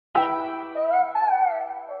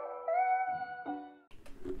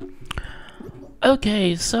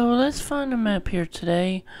Okay, so let's find a map here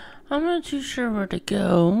today. I'm not too sure where to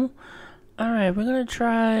go. Alright, we're gonna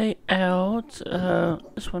try out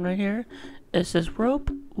this one right here. It says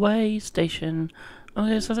Ropeway Station.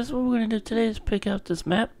 Okay, so that's what we're gonna do today is pick out this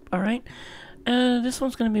map, alright? This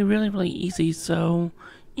one's gonna be really easy, so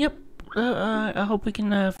yep. I hope we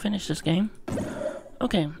can finish this game.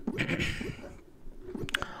 Okay.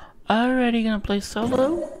 Alrighty, gonna play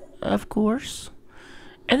solo, of course.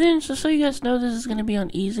 And then, just so you guys know, this is going to be on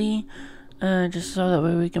easy, just so that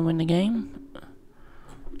way we can win the game.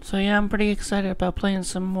 So yeah, I'm pretty excited about playing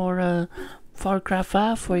some more Far Cry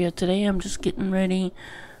 5 for you today. I'm just getting ready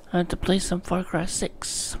to play some Far Cry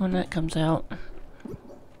 6 when that comes out.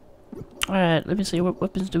 Alright, let me see, what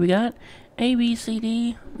weapons do we got? A, B, C,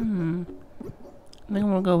 D? I think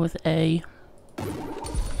we'll go with A.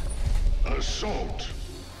 Assault.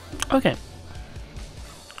 Okay.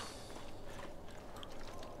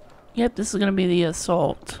 Yep, this is going to be the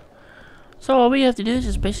assault. So all we have to do is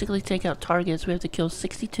just basically take out targets. We have to kill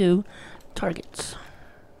 62 targets.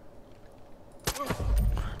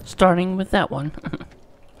 Starting with that one.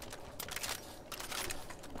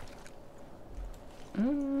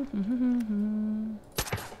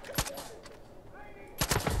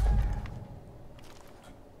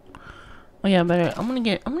 Oh yeah, but I'm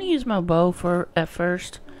gonna use my bow at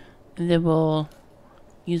first, and then we'll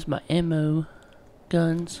use my ammo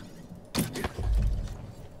guns.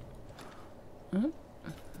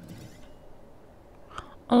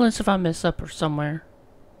 Unless if I mess up or somewhere.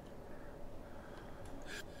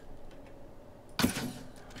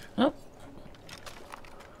 Oh.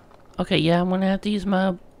 Okay, yeah, I'm gonna have to use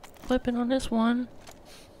my weapon on this one.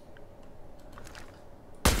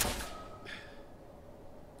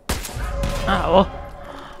 Oh,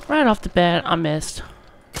 right off the bat, I missed.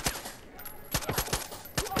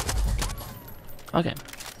 Okay.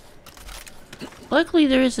 Luckily,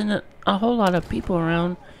 there isn't a whole lot of people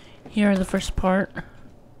around here in the first part.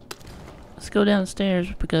 Let's go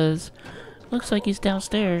downstairs because it looks like he's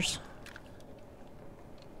downstairs.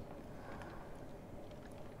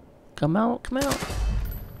 Come out, come out.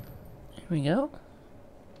 Here we go.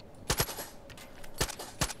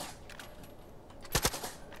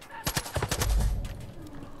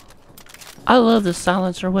 I love the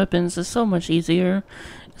silencer weapons. It's so much easier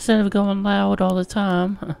instead of going loud all the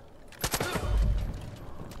time.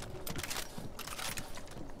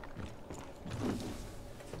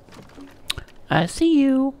 I see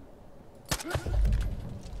you.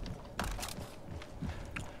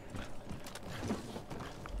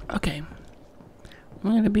 Okay. I'm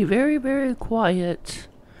gonna be very quiet.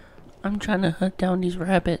 I'm trying to hunt down these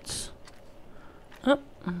rabbits. Oh.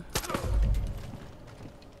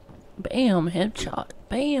 Bam, headshot.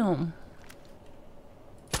 Bam.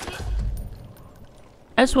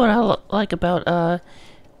 That's what I like about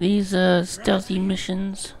these stealthy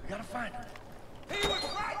missions.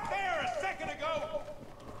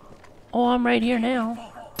 Oh, I'm right here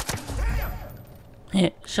now. Yeah,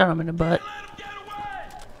 shot him in the butt.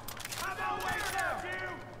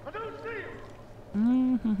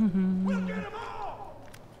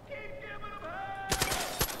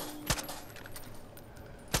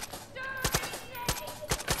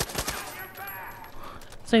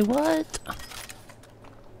 Say what?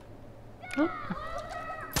 Oh.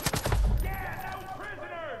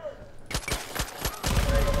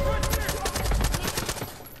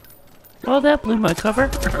 Well, that blew my cover.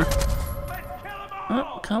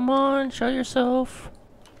 Oh, come on, show yourself.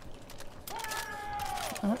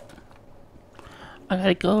 Oh. I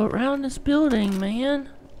gotta go around this building, man.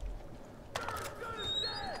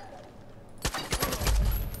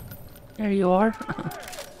 There you are.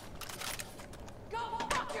 Go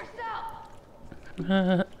fuck yourself.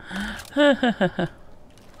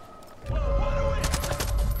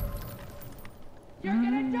 You're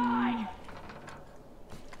gonna die.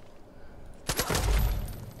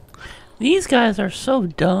 These guys are so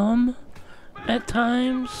dumb at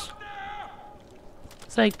times.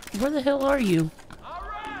 It's like, where the hell are you?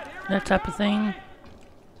 That type of thing.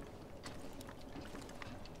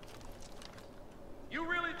 You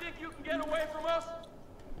really think you can get away from us?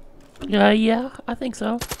 Yeah, I think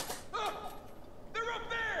so. They're up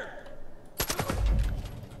there.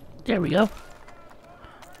 There we go.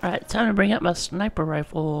 Alright, time to bring out my sniper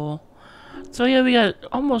rifle. So yeah, we got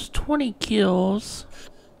almost 20 kills.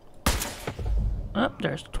 Oh,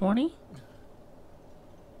 there's 20.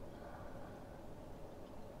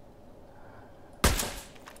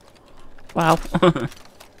 Wow.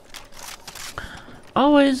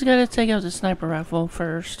 Always gotta take out the sniper rifle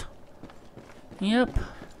first. Yep.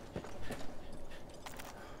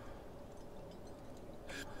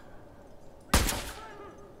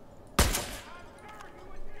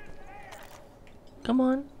 Come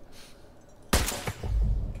on.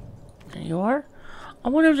 There you are. I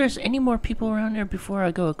wonder if there's any more people around there before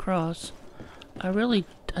I go across. I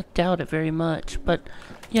doubt it very much. But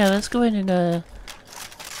yeah, let's go ahead and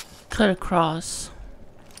cut across.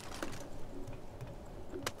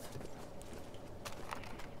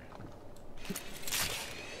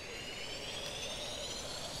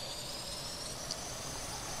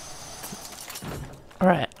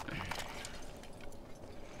 Alright.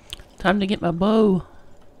 Time to get my bow.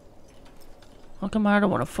 Oh, come on, I don't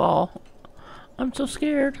want to fall. I'm so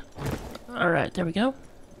scared. Alright, there we go.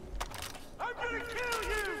 I'm gonna kill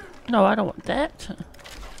you! No, I don't want that. I'm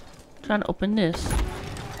trying to open this.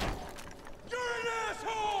 You're an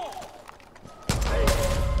asshole!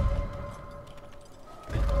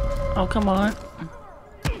 Oh, come on.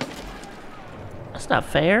 That's not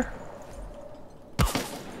fair.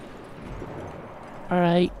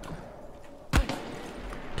 Alright.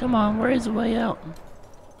 Come on, where is the way out?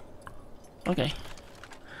 Okay.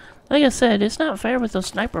 Like I said, it's not fair with those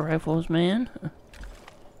sniper rifles, man.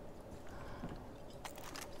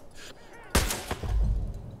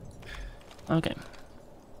 Okay.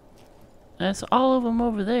 That's all of them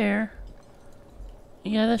over there.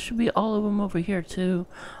 Yeah, that should be all of them over here, too.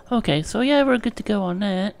 Okay, so yeah, we're good to go on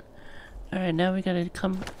that. Alright, now we gotta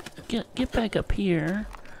get back up here.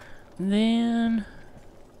 Then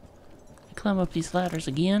climb up these ladders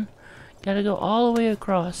again. Gotta go all the way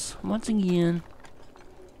across once again.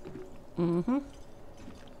 One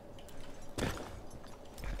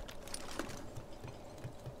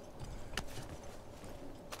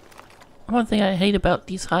thing I hate about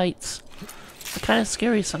these heights, they're kind of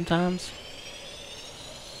scary sometimes.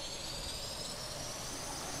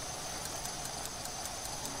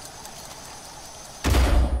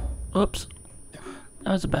 Oops.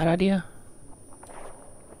 That was a bad idea.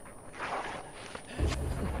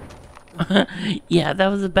 Yeah, that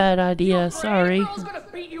was a bad idea. Sorry. Gonna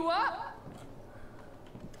beat you up?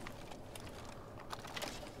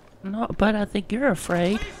 No, but I think you're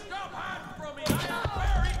afraid. Please stop hiding from me! I am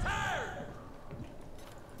very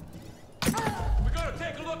tired! We're gonna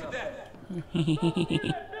take a look at that!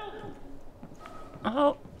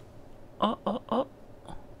 Oh. Oh.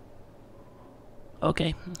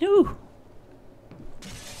 Okay. Ooh.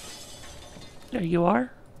 There you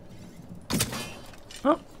are.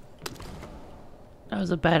 Oh. That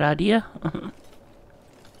was a bad idea. Point 'em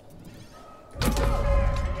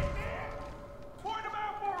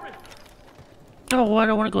out for me! Oh, I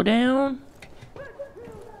don't want to go down.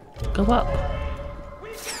 Go up.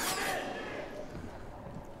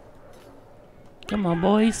 Come on,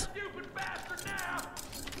 boys. Stupid bastard now!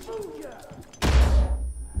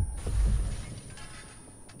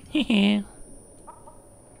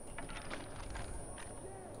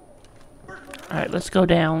 Alright, let's go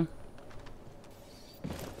down.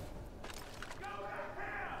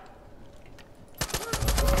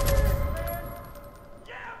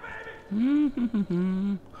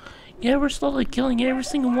 Yeah, we're slowly killing every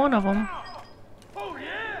single one of them. Oh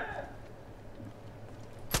yeah!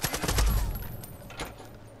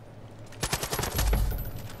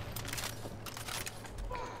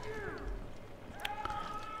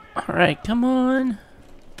 Alright, come on.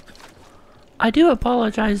 I do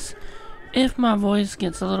apologize if my voice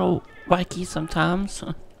gets a little wacky sometimes.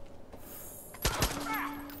 Start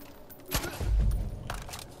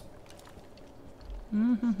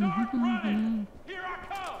running! Here I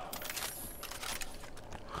come!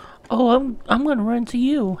 Oh, I'm gonna run to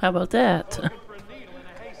you. How about that? Looking for a needle in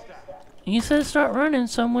a haystack. You said start running,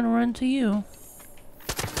 so I'm gonna run to you.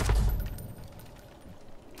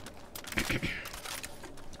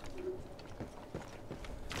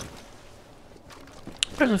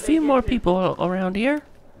 There's a few more people around here.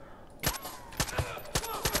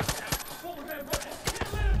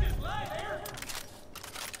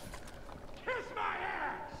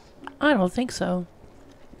 I don't think so.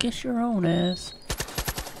 Kiss your own ass.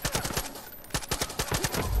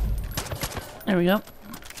 There we go.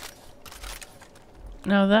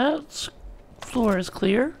 Now that floor is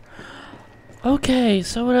clear. Okay,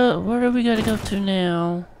 so where do we gotta go to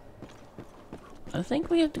now? I think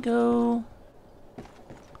we have to go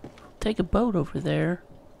take a boat over there.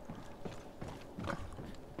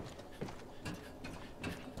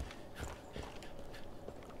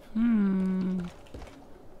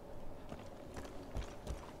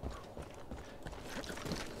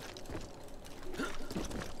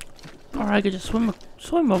 Or I could just swim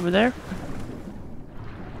over there.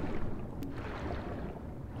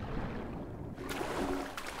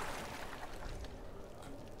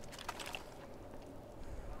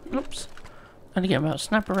 Oops. Gotta get my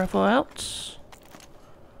sniper rifle out.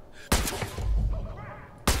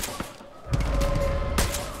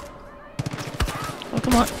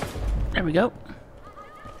 There we go.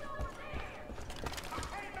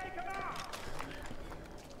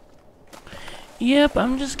 Yep,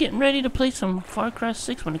 I'm just getting ready to play some Far Cry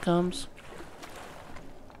 6 when it comes.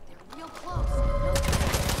 They're real close.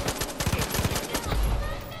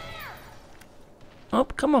 Oh,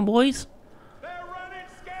 come on, boys. They're running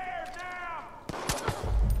scared now.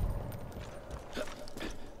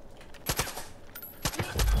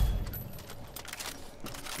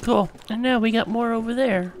 Cool. And now we got more over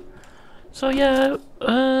there. So yeah,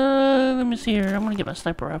 let me see here. I'm gonna get my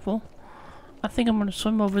sniper rifle. I think I'm gonna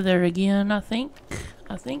swim over there again. I think.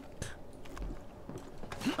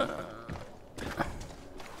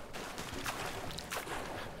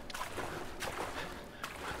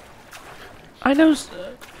 I know.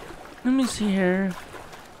 Let me see here.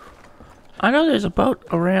 I know there's a boat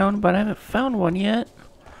around, but I haven't found one yet.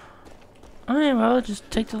 Alright, well, I'll just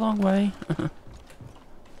take the long way.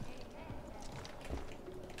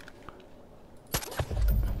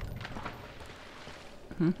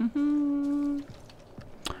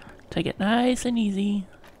 Take it nice and easy.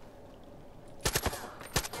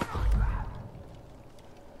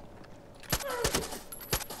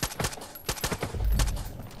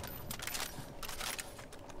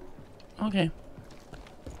 Okay.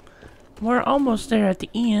 We're almost there at the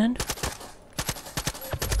end.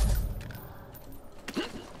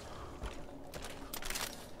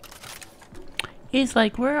 He's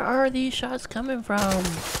like, where are these shots coming from?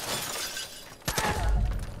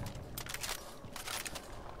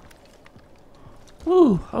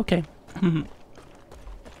 Ooh, okay.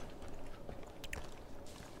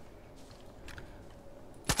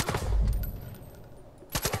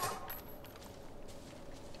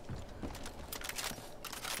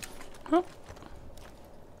 Oh.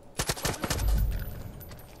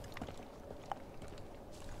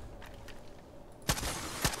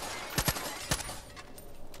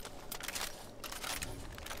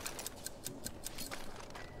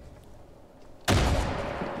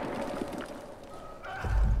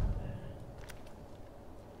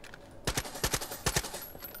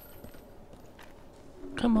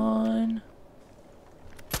 Come on.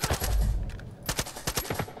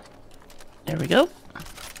 There we go.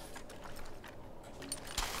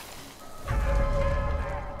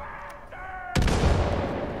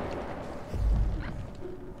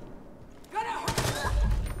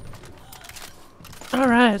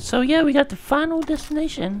 Alright, so yeah, we got the final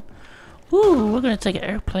destination. Ooh, we're gonna take an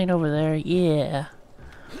airplane over there. Yeah.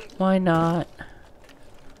 Why not?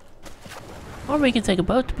 Or we can take a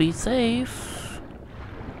boat to be safe.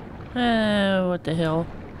 What the hell?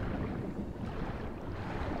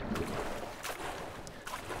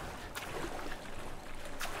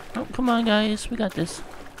 Oh, come on, guys. We got this.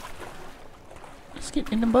 Let's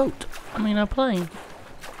get in the boat. I mean, our plane.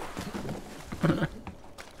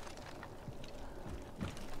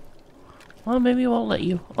 Well, maybe it won't let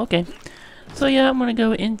you. Okay. So, yeah, I'm gonna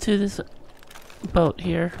go into this boat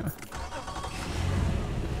here.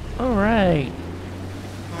 Alright.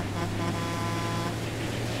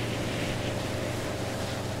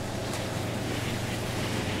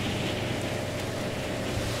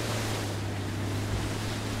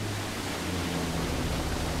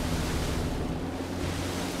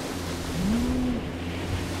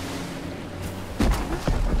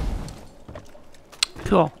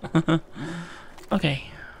 Cool. Okay.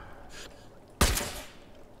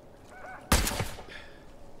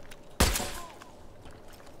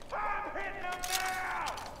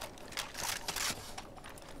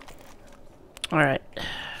 All right.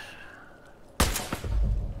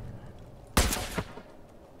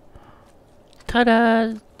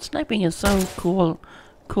 Ta-da! Sniping is so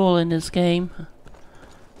cool in this game.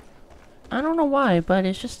 I don't know why, but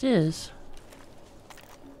it just is.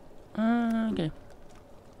 Okay.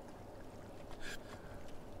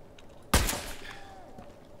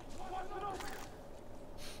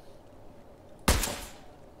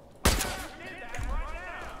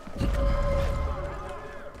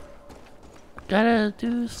 Gotta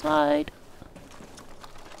do slide.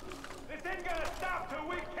 This ain't gonna stop till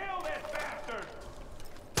we kill this bastard.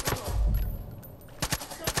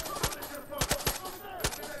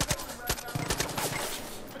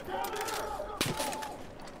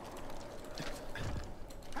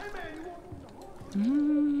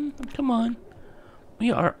 Come on.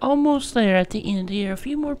 We are almost there at the end here. A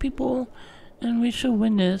few more people and we should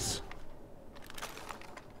win this.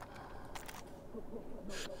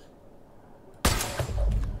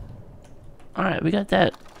 Alright, we got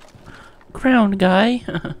that crowned guy.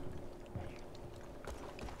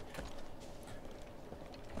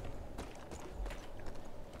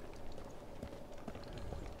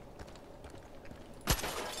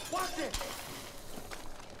 Watch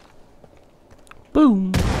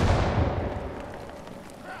Boom.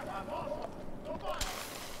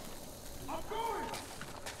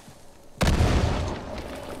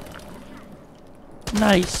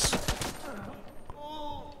 Nice.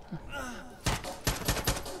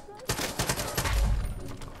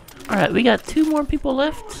 Alright, we got 2 more people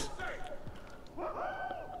left.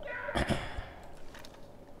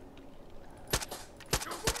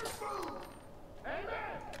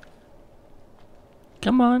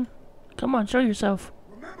 Come on. Come on, show yourself.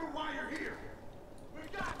 Remember why you're here. We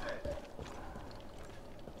got this.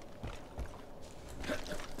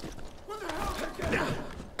 What the hell did they get?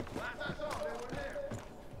 Last I saw, they were there.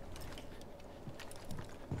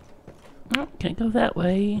 Oh, can't go that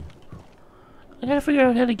way. I gotta figure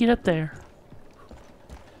out how to get up there.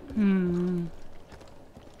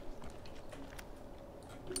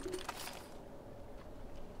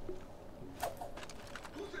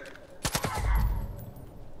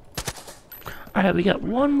 Alright, we got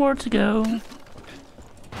 1 more to go.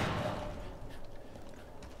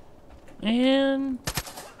 And...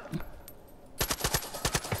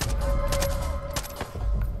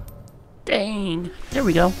 dang! There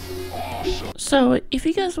we go. So, if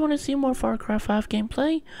you guys want to see more Far Cry 5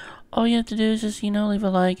 gameplay, all you have to do is just, leave a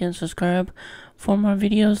like and subscribe for more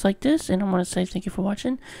videos like this. And I want to say thank you for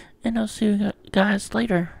watching, and I'll see you guys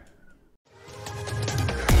later.